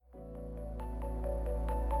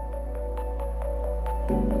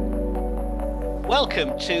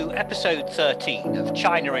Welcome to episode 13 of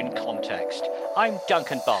China in Context. I'm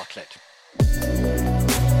Duncan Bartlett.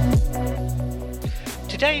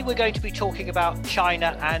 Today we're going to be talking about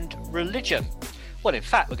China and religion. Well, in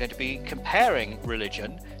fact, we're going to be comparing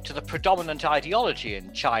religion to the predominant ideology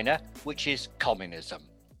in China, which is communism.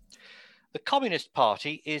 The Communist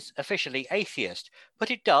Party is officially atheist, but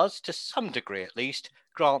it does, to some degree at least,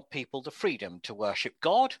 grant people the freedom to worship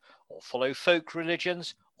God, or follow folk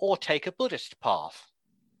religions, or take a Buddhist path.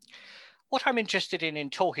 What I'm interested in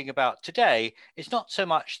talking about today is not so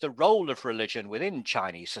much the role of religion within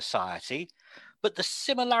Chinese society, but the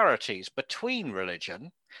similarities between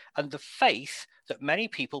religion and the faith that many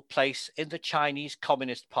people place in the Chinese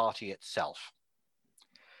Communist Party itself.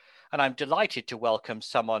 And I'm delighted to welcome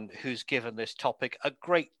someone who's given this topic a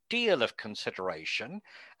great deal of consideration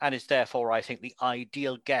and is therefore, I think, the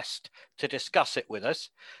ideal guest to discuss it with us,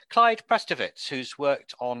 Clyde Prestowitz, who's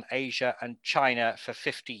worked on Asia and China for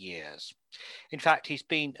 50 years. In fact, he's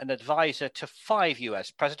been an advisor to 5 US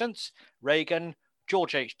presidents, Reagan,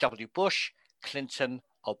 George H.W. Bush, Clinton,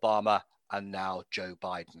 Obama, and now Joe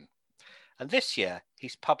Biden. And this year,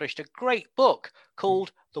 he's published a great book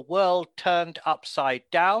called The World Turned Upside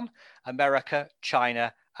Down, America,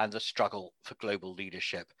 China, and the Struggle for Global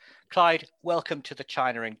Leadership. Clyde, welcome to the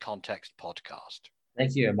China in Context podcast.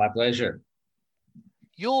 Thank you. My pleasure.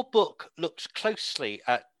 Your book looks closely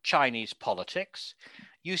at Chinese politics.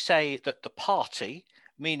 You say that the party,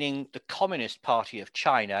 meaning the Communist Party of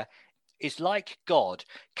China, is like God.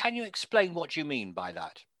 Can you explain what you mean by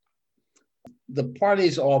that? The party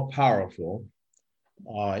is all powerful.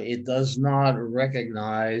 It does not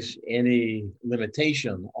recognize any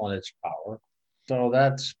limitation on its power. So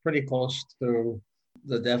that's pretty close to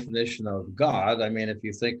the definition of God. I mean, if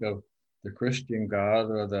you think of the Christian God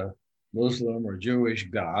or the Muslim or Jewish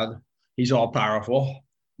God, he's all powerful,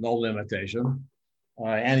 no limitation,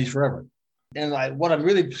 and he's forever. And what I'm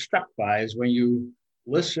really struck by is when you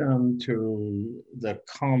listen to the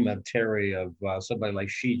commentary of somebody like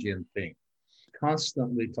Xi Jinping,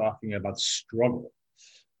 constantly talking about struggle.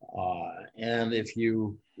 And if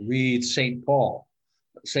you read St. Paul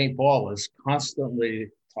is constantly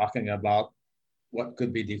talking about what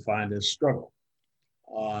could be defined as struggle.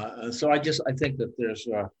 So I think that there's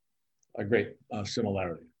a great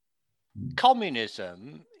similarity.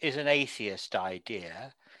 Communism is an atheist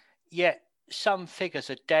idea, yet some figures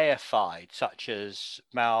are deified, such as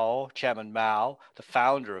Chairman Mao, the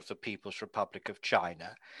founder of the People's Republic of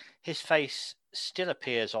China. His face still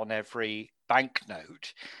appears on every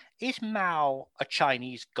banknote. Is Mao a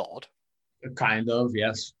Chinese god? Kind of,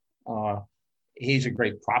 yes. He's a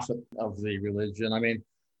great prophet of the religion. I mean,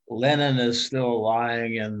 Lenin is still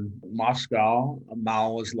lying in Moscow.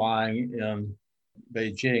 Mao is lying in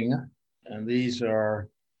Beijing. And these are,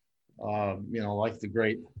 like the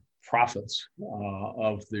great prophets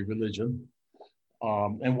of the religion.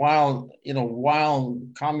 And while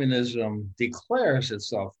communism declares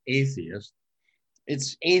itself atheist,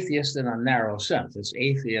 it's atheist in a narrow sense. It's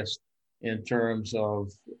atheist in terms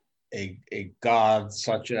of a God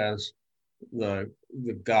such as the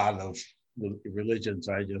God of the religions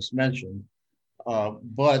I just mentioned,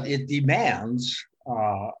 but it demands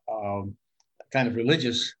kind of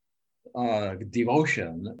religious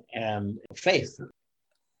devotion and faith.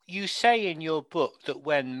 You say in your book that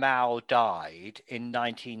when Mao died in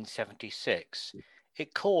 1976,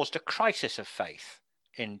 it caused a crisis of faith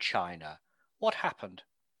in China. What happened?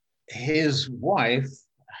 His wife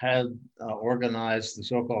had organized the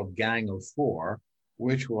so-called Gang of Four,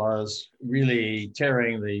 which was really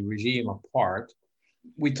tearing the regime apart.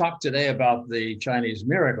 We talked today about the Chinese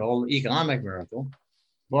miracle, economic miracle,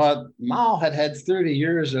 but Mao had 30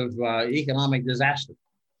 years of economic disaster.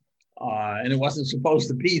 And it wasn't supposed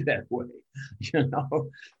to be that way.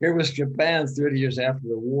 Here was Japan 30 years after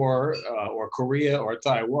the war, or Korea or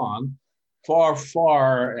Taiwan, far,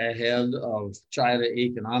 far ahead of China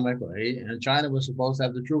economically. And China was supposed to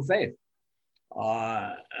have the true faith.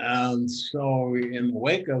 And so in the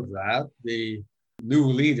wake of that, the new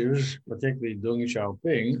leaders, particularly Deng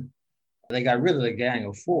Xiaoping, they got rid of the Gang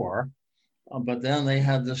of Four, but then they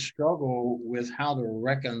had to struggle with how to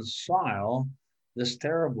reconcile this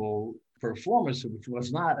terrible performance, which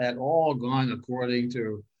was not at all going according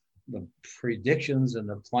to the predictions and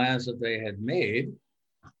the plans that they had made,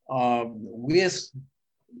 with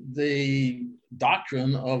the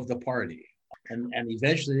doctrine of the party. And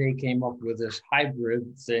eventually they came up with this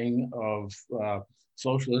hybrid thing of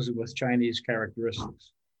socialism with Chinese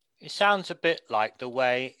characteristics. It sounds a bit like the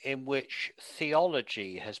way in which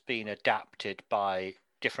theology has been adapted by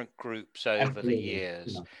different groups over the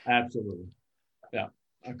years. Yeah, absolutely. Yeah,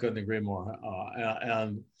 I couldn't agree more.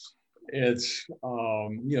 And it's,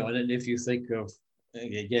 and if you think of,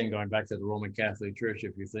 again, going back to the Roman Catholic Church,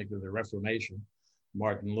 if you think of the Reformation,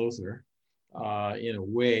 Martin Luther, in a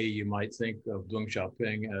way, you might think of Deng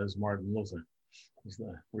Xiaoping as Martin Luther, as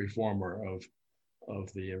the reformer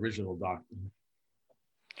of the original doctrine.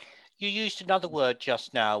 You used another word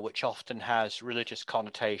just now, which often has religious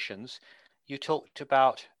connotations. You talked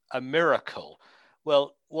about a miracle.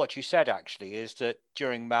 Well, what you said actually is that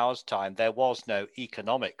during Mao's time, there was no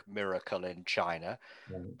economic miracle in China,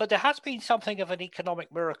 Right. but there has been something of an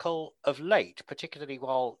economic miracle of late, particularly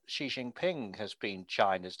while Xi Jinping has been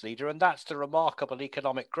China's leader, and that's the remarkable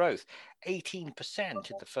economic growth,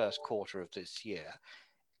 18% in the first quarter of this year.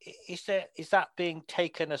 Is that being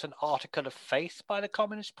taken as an article of faith by the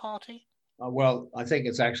Communist Party? Well, I think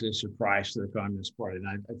it's actually a surprise to the Communist Party. And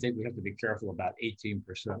I think we have to be careful about 18%.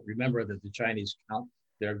 Remember that the Chinese count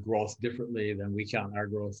their growth differently than we count our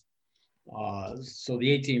growth. So the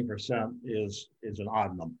 18% is an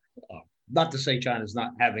odd number. Not to say China's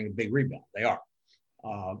not having a big rebound. They are.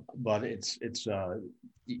 But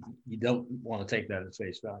you don't want to take that at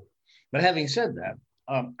face value. But having said that,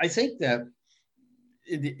 I think that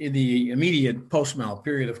in the immediate post-Mao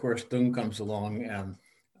period, of course, Deng comes along and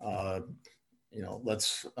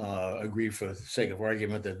let's agree for the sake of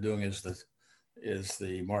argument that Deng is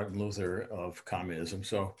the Martin Luther of communism.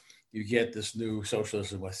 So you get this new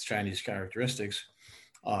socialism with Chinese characteristics,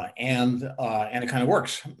 and it kind of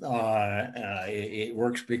works. It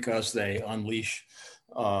works because they unleash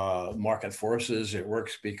market forces. It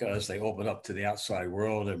works because they open up to the outside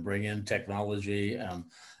world and bring in technology and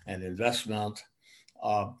investment.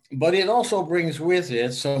 But it also brings with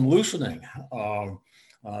it some loosening.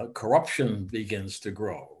 Corruption begins to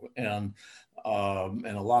grow, and a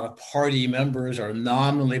lot of party members are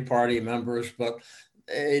nominally party members, but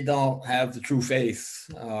they don't have the true faith.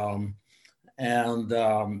 And then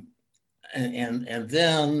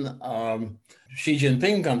Xi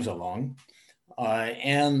Jinping comes along,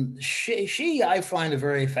 and she I find a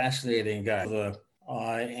very fascinating guy,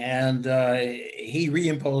 and he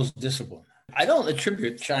reimposed discipline. I don't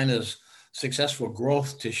attribute China's successful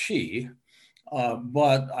growth to Xi.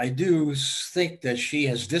 But I do think that Xi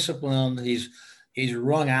has disciplined. He's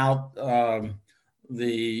wrung out those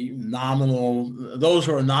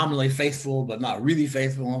who are nominally faithful but not really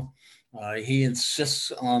faithful. He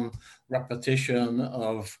insists on repetition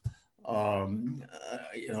of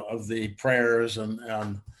the prayers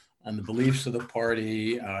and the beliefs of the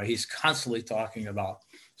party. He's constantly talking about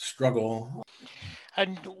struggle.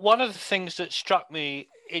 And one of the things that struck me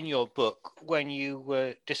in your book when you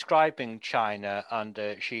were describing China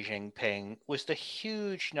under Xi Jinping was the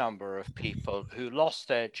huge number of people who lost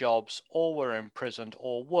their jobs or were imprisoned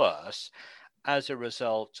or worse as a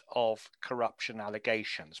result of corruption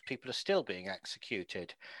allegations. People are still being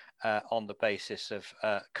executed on the basis of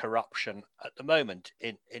corruption at the moment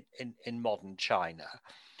in modern China.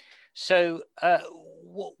 So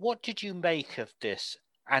what did you make of this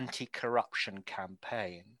anti-corruption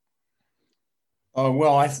campaign?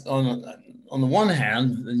 Well, on the one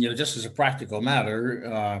hand, just as a practical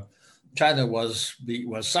matter, China was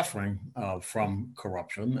suffering from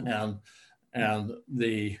corruption, and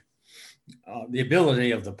the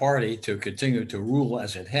ability of the party to continue to rule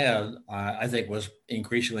as it had, I think, was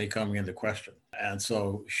increasingly coming into question. And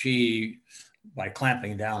so she, by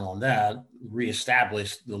clamping down on that,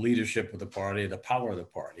 reestablished the leadership of the party, the power of the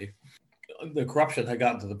party. The corruption had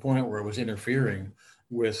gotten to the point where it was interfering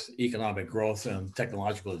with economic growth and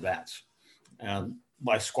technological advance. And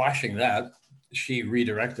by squashing that, she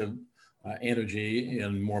redirected energy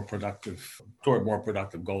toward more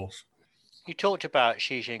productive goals. You talked about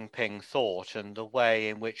Xi Jinping thought and the way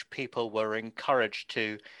in which people were encouraged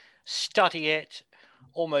to study it,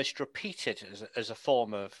 almost repeat it as a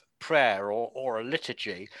form of prayer or a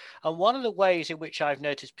liturgy. And one of the ways in which I've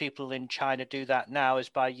noticed people in China do that now is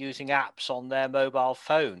by using apps on their mobile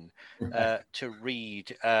phone to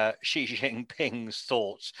read Xi Jinping's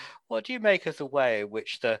thoughts. What do you make of the way in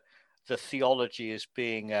which the theology is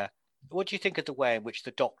being, what do you think of the way in which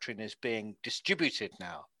the doctrine is being distributed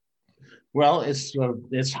now? Well, it's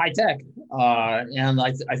high tech, and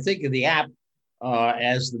I think of the app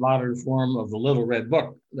as the modern form of the little red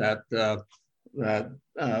book that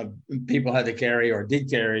people had to carry or did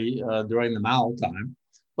carry during the Mao time.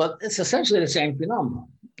 But it's essentially the same phenomenon.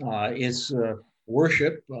 It's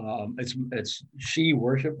worship. It's Xi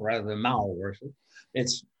worship rather than Mao worship.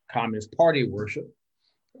 It's Communist Party worship.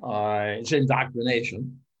 It's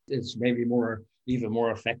indoctrination. It's maybe even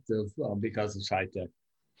more effective because it's high tech.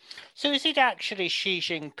 So is it actually Xi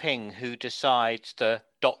Jinping who decides the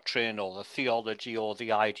doctrine or the theology or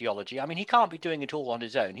the ideology? I mean, he can't be doing it all on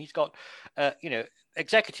his own. He's got,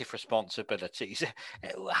 executive responsibilities.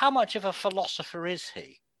 How much of a philosopher is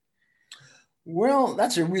he? Well,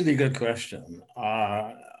 that's a really good question.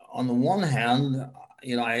 On the one hand,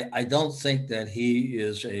 I don't think that he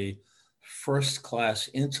is a first class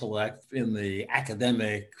intellect in the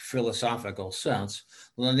academic philosophical sense.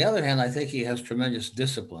 But on the other hand, I think he has tremendous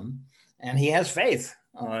discipline and he has faith.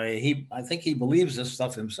 I think he believes this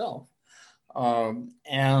stuff himself.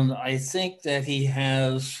 And I think that he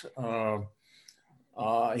has an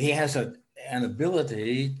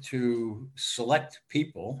ability to select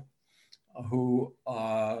people who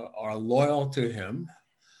are loyal to him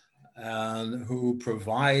and who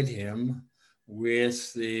provide him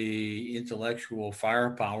with the intellectual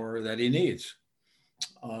firepower that he needs.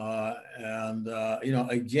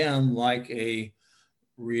 Again, like a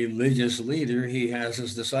religious leader, he has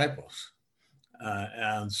his disciples,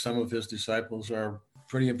 and some of his disciples are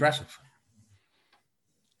pretty impressive.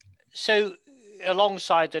 So,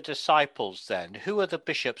 alongside the disciples, then, who are the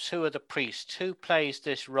bishops? Who are the priests? Who plays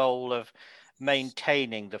this role of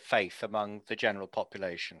maintaining the faith among the general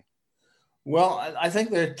population? Well, I think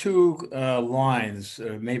there are two lines,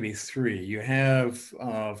 maybe three. You have,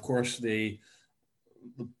 of course, the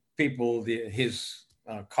people, his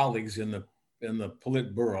colleagues in the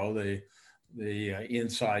Politburo, the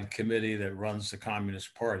inside committee that runs the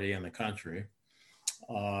Communist Party in the country,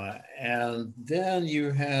 and then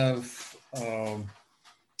you have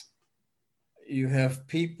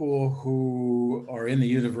people who are in the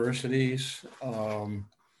universities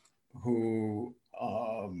who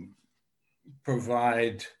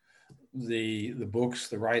provide the books,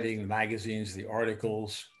 the writing, the magazines, the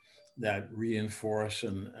articles that reinforce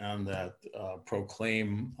and that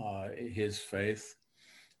proclaim his faith.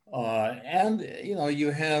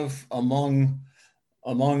 You have among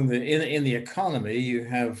the in the economy, you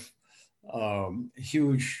have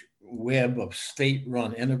huge web of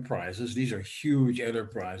state-run enterprises. These are huge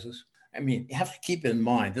enterprises. I mean, you have to keep in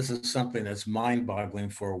mind this is something that's mind-boggling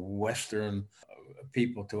for Western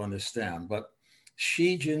people to understand. But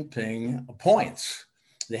Xi Jinping appoints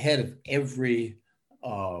the head of every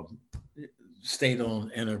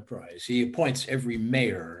state-owned enterprise. He appoints every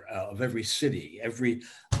mayor of every city, every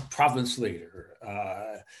province leader.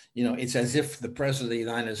 It's as if the president of the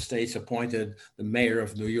United States appointed the mayor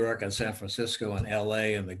of New York and San Francisco and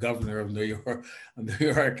LA and the governor of New York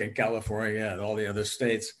and California and all the other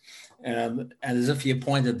states. And as if he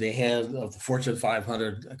appointed the head of the Fortune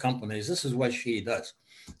 500 companies. This is what Xi does.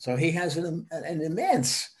 So he has an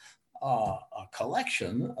immense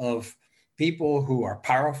collection of people who are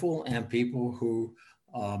powerful and people who,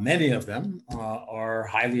 many of them, are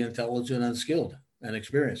highly intelligent and skilled and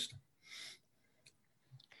experienced.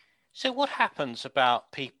 So what happens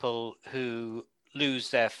about people who lose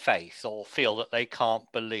their faith or feel that they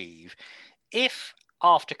can't believe? If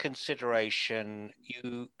after consideration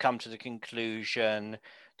you come to the conclusion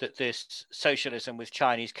that this socialism with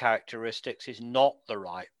Chinese characteristics is not the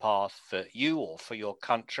right path for you or for your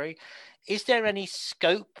country, is there any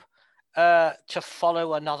scope to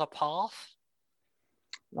follow another path?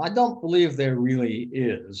 I don't believe there really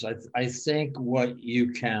is. I think what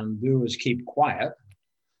you can do is keep quiet.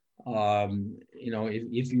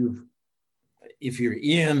 If you're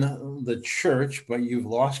in the church but you've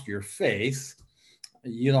lost your faith,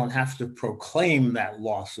 you don't have to proclaim that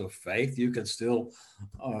loss of faith. You can still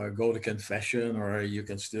go to confession, or you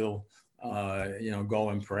can still go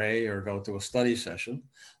and pray or go to a study session.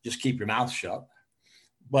 Just keep your mouth shut.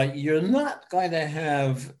 But you're not going to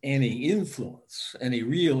have any influence, any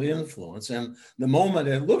real influence. And the moment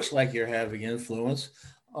it looks like you're having influence,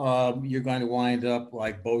 you're going to wind up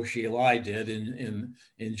like Bo Xilai did in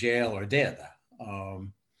jail or dead.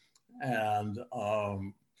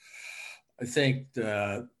 I think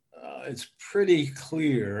that it's pretty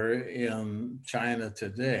clear in China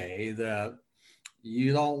today that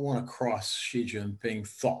you don't want to cross Xi Jinping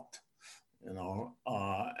thought,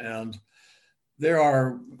 and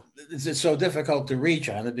it's so difficult to reach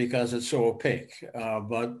China because it's so opaque,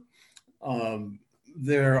 but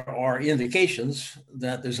there are indications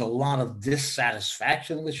that there's a lot of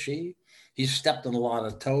dissatisfaction with Xi. He's stepped on a lot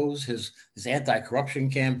of toes. His anti-corruption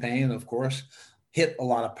campaign, of course, hit a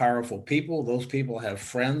lot of powerful people. Those people have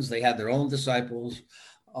friends. They had their own disciples.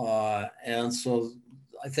 And so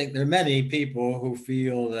I think there are many people who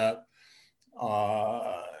feel that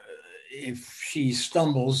if she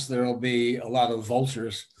stumbles, there'll be a lot of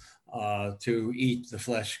vultures to eat the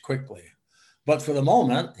flesh quickly. But for the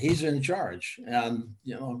moment, he's in charge, and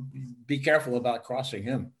be careful about crossing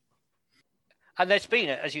him. And there's been,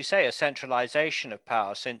 as you say, a centralization of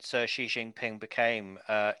power since Xi Jinping became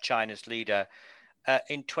China's leader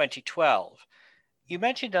in 2012. You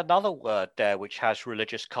mentioned another word there which has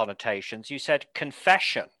religious connotations. You said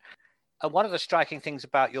confession. And one of the striking things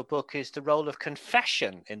about your book is the role of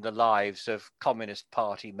confession in the lives of Communist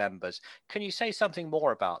Party members. Can you say something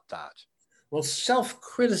more about that? Well,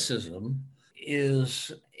 self-criticism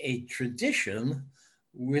is a tradition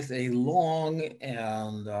with a long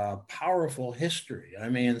and powerful history. I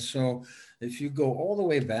mean, so if you go all the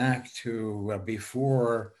way back to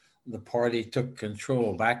before the party took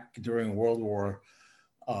control, back during World War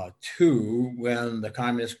II, when the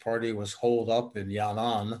Communist Party was holed up in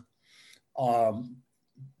Yan'an,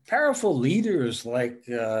 powerful leaders like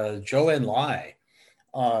Zhou Enlai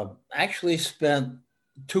actually spent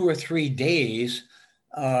 2 or 3 days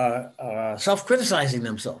self-criticizing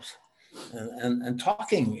themselves and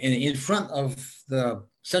talking in front of the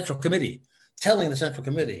Central Committee, telling the Central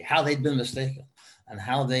Committee how they'd been mistaken and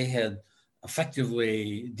how they had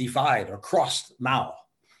effectively defied or crossed Mao.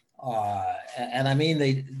 And I mean,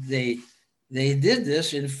 they did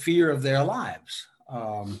this in fear of their lives.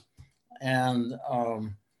 And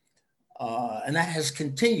that has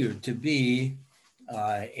continued to be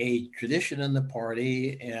a tradition in the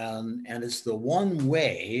party, and it's the one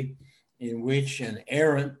way in which an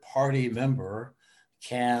errant party member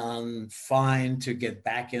can find to get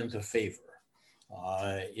back into favor.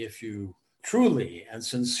 If you truly and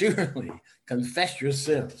sincerely confess your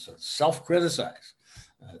sins, self-criticize,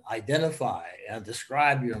 identify and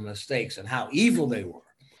describe your mistakes and how evil they were.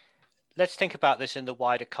 Let's think about this in the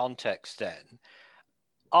wider context then.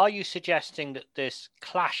 Are you suggesting that this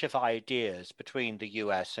clash of ideas between the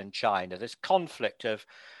US and China, this conflict of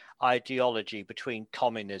ideology between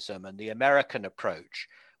communism and the American approach,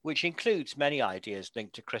 which includes many ideas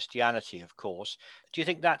linked to Christianity, of course, do you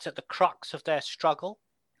think that's at the crux of their struggle?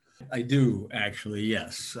 I do, actually,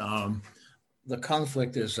 yes. The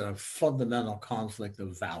conflict is a fundamental conflict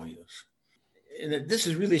of values. And this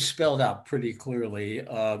is really spelled out pretty clearly.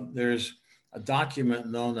 There's a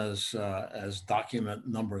document known as document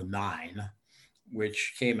number 9,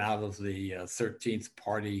 which came out of the 13th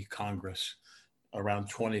Party Congress around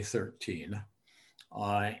 2013.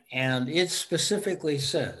 And it specifically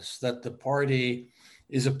says that the party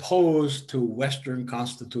is opposed to Western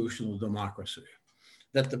constitutional democracy,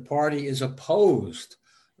 that the party is opposed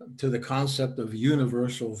to the concept of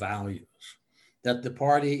universal values, that the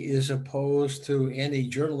party is opposed to any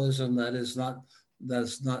journalism that's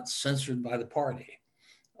not censored by the party,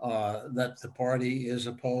 that the party is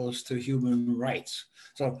opposed to human rights.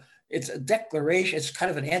 So it's a declaration, it's kind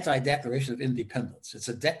of an anti-declaration of independence. It's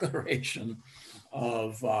a declaration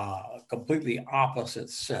of a completely opposite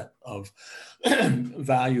set of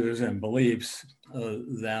values and beliefs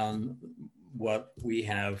than what we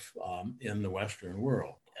have in the Western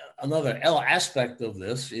world. Another aspect of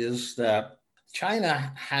this is that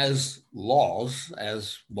China has laws,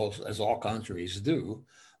 as all countries do,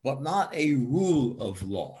 but not a rule of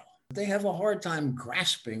law. They have a hard time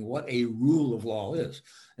grasping what a rule of law is.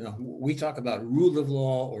 We talk about rule of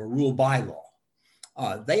law or rule by law.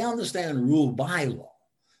 They understand rule by law,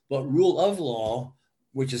 but rule of law,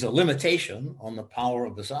 which is a limitation on the power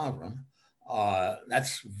of the sovereign,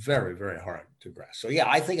 that's very, very hard to grasp. So yeah,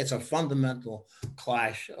 I think it's a fundamental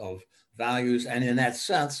clash of values, and in that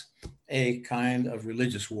sense, a kind of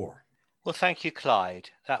religious war. Well, thank you, Clyde.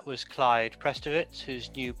 That was Clyde Prestowitz,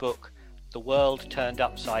 whose new book, The World Turned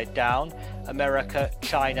Upside Down, America,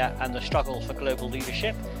 China and the Struggle for Global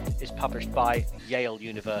Leadership, is published by Yale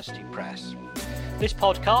University Press. This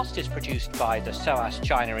podcast is produced by the SOAS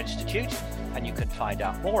China Institute, and you can find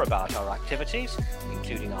out more about our activities,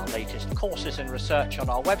 including our latest courses and research, on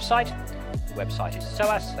our website. The website is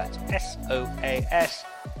SOAS, that's SOAS.ac.uk.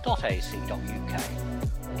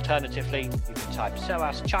 Alternatively, you can type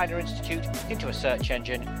SOAS China Institute into a search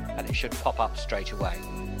engine and it should pop up straight away.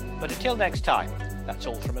 But until next time, that's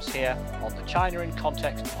all from us here on the China in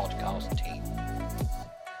Context podcast team.